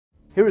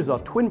Here is our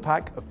twin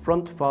pack of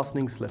front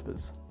fastening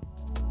slippers.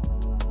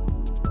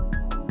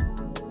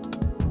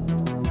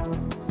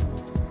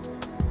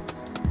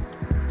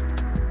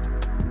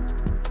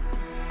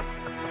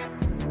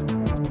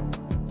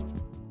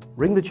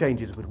 Ring the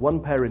changes with one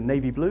pair in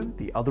navy blue,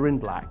 the other in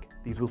black.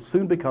 These will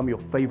soon become your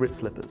favourite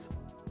slippers.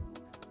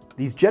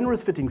 These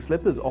generous fitting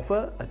slippers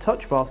offer a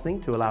touch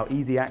fastening to allow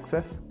easy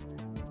access,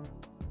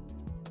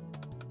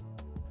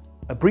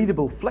 a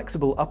breathable,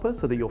 flexible upper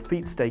so that your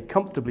feet stay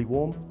comfortably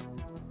warm,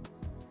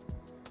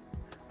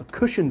 a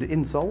cushioned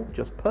insole,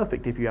 just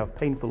perfect if you have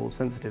painful or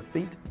sensitive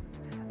feet,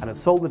 and a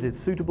sole that is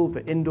suitable for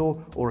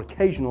indoor or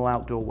occasional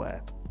outdoor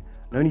wear.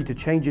 No need to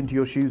change into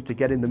your shoes to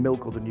get in the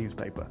milk or the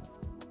newspaper.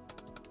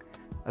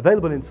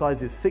 Available in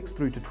sizes 6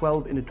 through to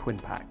 12 in a twin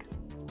pack.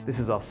 This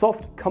is our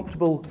soft,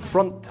 comfortable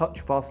front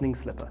touch fastening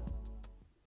slipper.